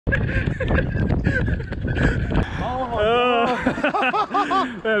Oh,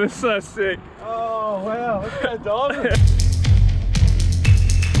 that is so sick. Oh wow, let's go diving.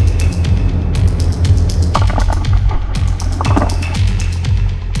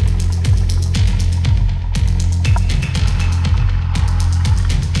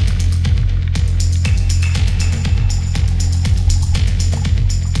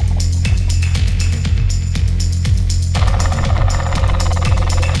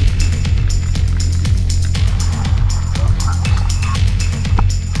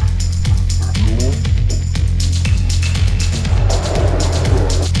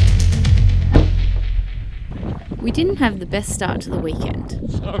 We didn't have the best start to the weekend.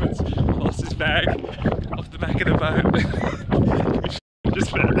 Simon's lost his bag off the back of the boat. We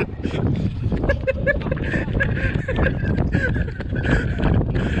just found it.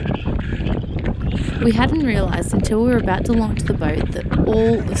 We hadn't realised until we were about to launch the boat that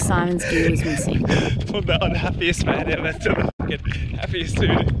all of Simon's gear was missing. From the unhappiest man ever to the fucking happiest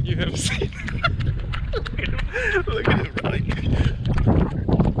dude you've ever seen. Look at him running.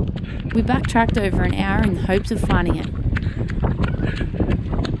 We backtracked over an hour in the hopes of finding it.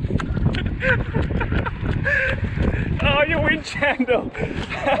 Oh, your winch handle!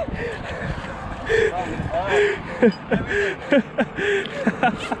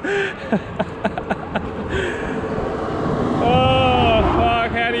 Oh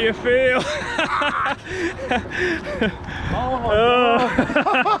fuck, how do you feel? Oh,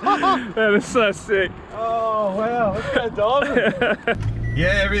 that is so sick. oh wow, let's go diving.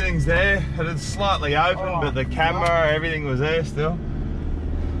 Yeah, everything's there. It's slightly open, but the camera, everything was there still.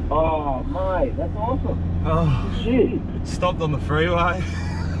 Oh, mate, that's awesome. Oh, Shit. stopped on the freeway.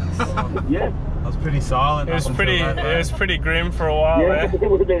 Yeah. I was pretty silent. It was pretty grim for a while Yeah, there.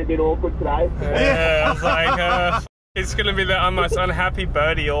 it would have been a bit awkward today. Yeah, I was like, it's gonna be the most unhappy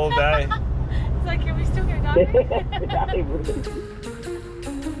birdie all day. It's like, are we still going diving?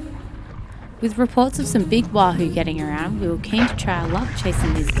 With reports of some big wahoo getting around, we were keen to try our luck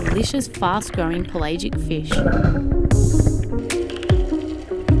chasing these delicious, fast-growing pelagic fish.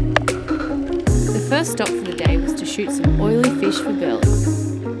 The first stop for the day was to shoot some oily fish for belly.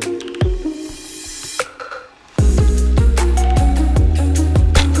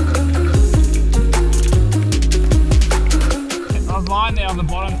 I was lying there on the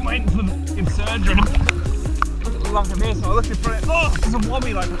bottom waiting for the fucking surge and look at this, I looked in front of it, oh, there's a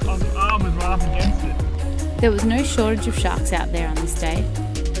wobby, like my arm was right up against it. There was no shortage of sharks out there on this day.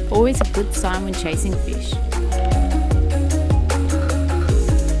 Always a good sign when chasing fish.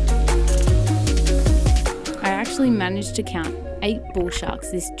 I actually managed to count 8 bull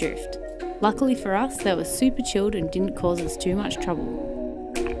sharks this drift. Luckily for us, they were super chilled and didn't cause us too much trouble.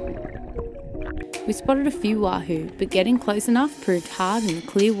 We spotted a few wahoo, but getting close enough proved hard in the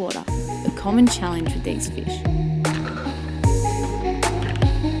clear water, a common challenge with these fish.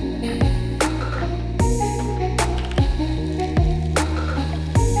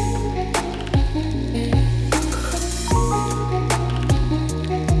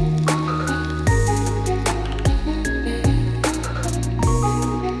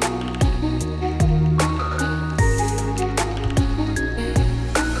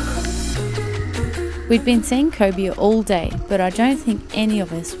 We'd been seeing cobia all day, but I don't think any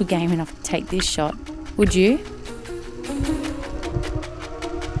of us were game enough to take this shot. Would you?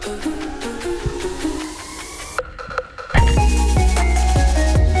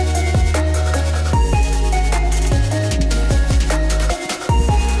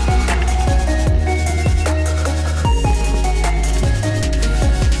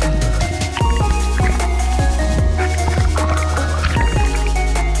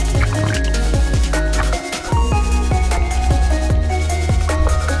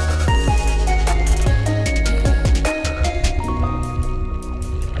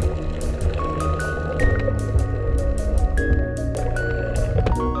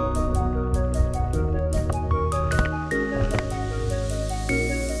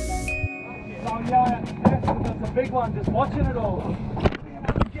 Big one, just watching it all.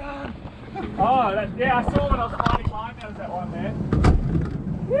 Oh, yeah, I saw when I was finding mine, there was that one there.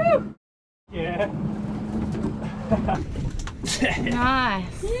 Woo! Yeah.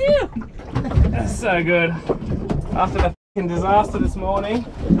 Nice. That's so good. After the fucking disaster this morning,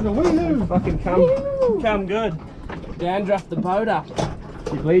 fucking come good. Dan draft the boat up.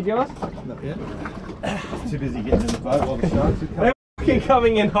 You bleed yours? Not yet. Too busy getting in the boat while the sharks are coming. They're fucking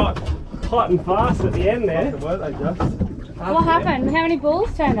coming in hot and fast at the end there. What happened? How many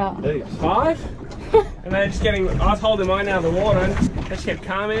bulls turned up? 5? And they're just getting, I was holding mine out of the water and they just kept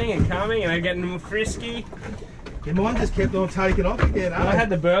coming and they're getting frisky. Your mind just kept on taking off again, I had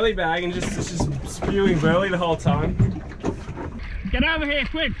the burley bag and it's just spewing burley the whole time. Get over here,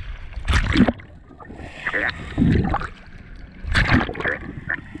 quick!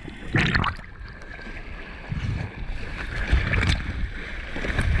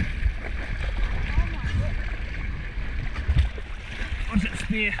 What's it,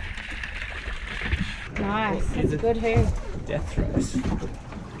 spear? Nice, that's a good hoo. Death throws.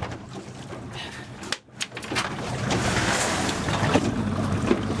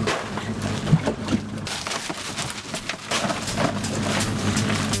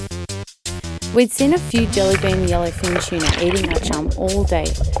 We'd seen a few jellybean yellowfin tuna eating our chum all day,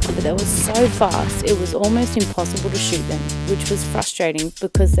 but they were so fast it was almost impossible to shoot them, which was frustrating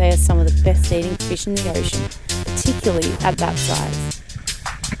because they are some of the best eating fish in the ocean, particularly at that size.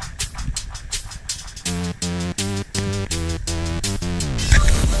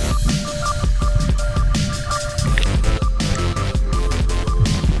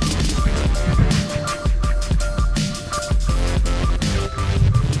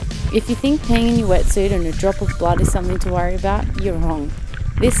 If you think peeing in your wetsuit and a drop of blood is something to worry about, you're wrong.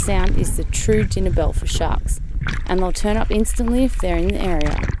 This sound is the true dinner bell for sharks, and they'll turn up instantly if they're in the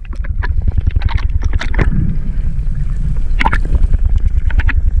area.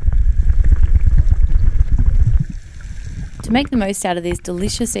 To make the most out of these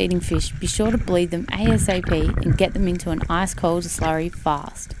delicious eating fish, be sure to bleed them ASAP and get them into an ice cold slurry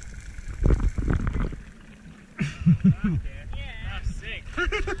fast.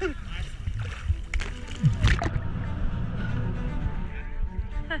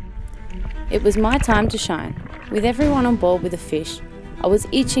 It was my time to shine. With everyone on board with a fish, I was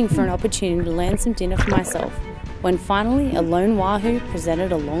itching for an opportunity to land some dinner for myself, when finally a lone wahoo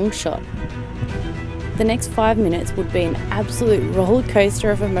presented a long shot. The next 5 minutes would be an absolute roller coaster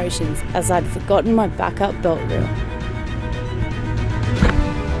of emotions as I'd forgotten my backup belt reel.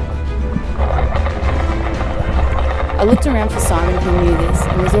 I looked around for Simon, who knew this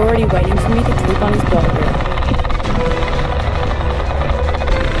and was already waiting for me to clip on his belt reel.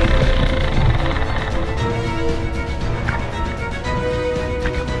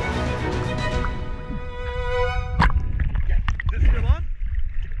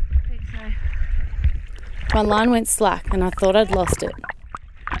 My line went slack and I thought I'd lost it.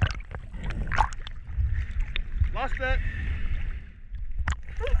 Lost it.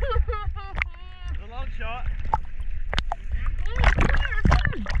 The long shot.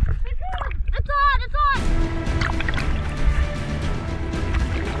 It's on, it's on!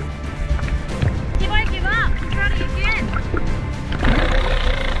 You won't give up, try it again.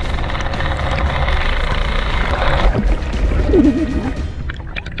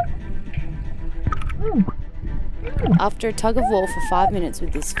 After a tug of war for 5 minutes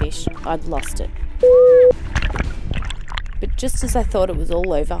with this fish, I'd lost it. But just as I thought it was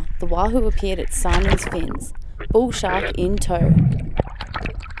all over, the wahoo appeared at Simon's fins, bull shark in tow.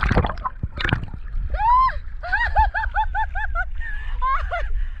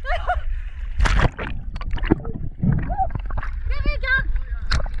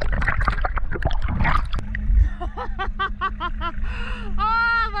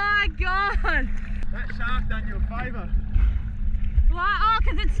 Oh my god! That shark done you a favour. Why? Oh,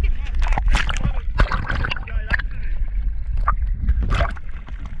 because it's... It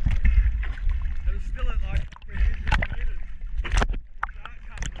was still at like 50 metres. Shark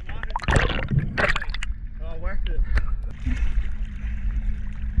come from the water. Oh, I whacked it.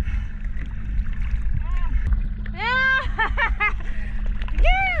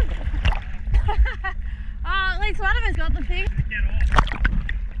 Oh, at least one of us got the thing.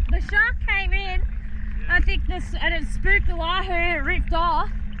 The shark came in, I think this, and it spooked the wahoo and it ripped off,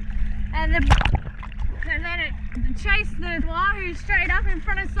 and then it chased the wahoo straight up in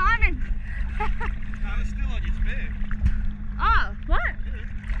front of Simon. No, it's still on your spear. Oh, what? Yeah, it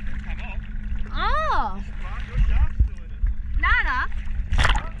didn't come off. Oh, Right, your shark's still in it. Nana.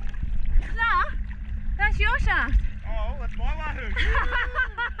 No, that's your shaft. Oh, that's my wahoo. Did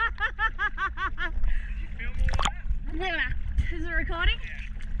you film all that? Never. Is it recording?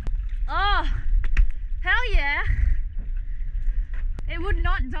 Oh, hell yeah. It would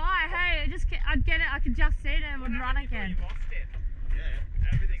not die, hey, I'd get it, I could just see it and it would run again. You lost it.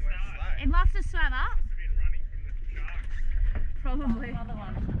 Yeah, everything went slow. It must have swam up. Must have been running from the sharks. Probably.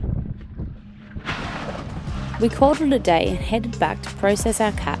 We called it a day and headed back to process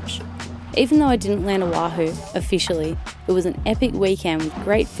our catch. Even though I didn't land a wahoo, officially, it was an epic weekend with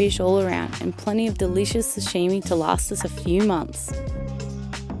great fish all around and plenty of delicious sashimi to last us a few months.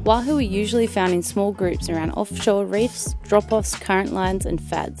 Wahoo are usually found in small groups around offshore reefs, drop-offs, current lines and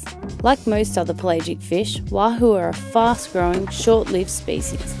fads. Like most other pelagic fish, wahoo are a fast-growing, short-lived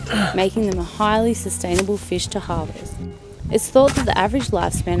species, making them a highly sustainable fish to harvest. It's thought that the average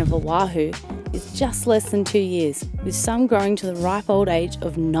lifespan of a wahoo is just less than 2 years, with some growing to the ripe old age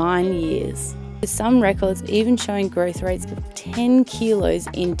of 9 years, with some records even showing growth rates of 10 kilos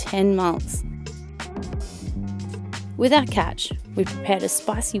in 10 months. With our catch, we prepared a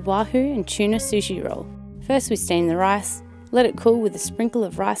spicy wahoo and tuna sushi roll. First we steamed the rice, let it cool with a sprinkle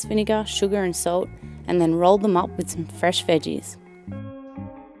of rice vinegar, sugar and salt, and then rolled them up with some fresh veggies.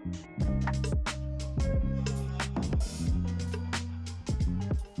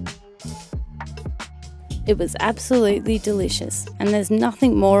 It was absolutely delicious, and there's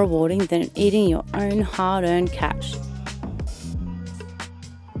nothing more rewarding than eating your own hard-earned catch.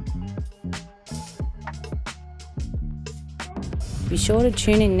 Be sure to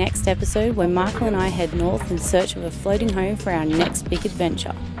tune in next episode when Michael and I head north in search of a floating home for our next big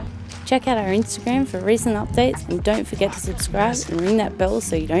adventure. Check out our Instagram for recent updates and don't forget to subscribe and ring that bell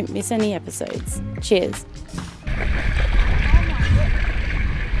so you don't miss any episodes. Cheers!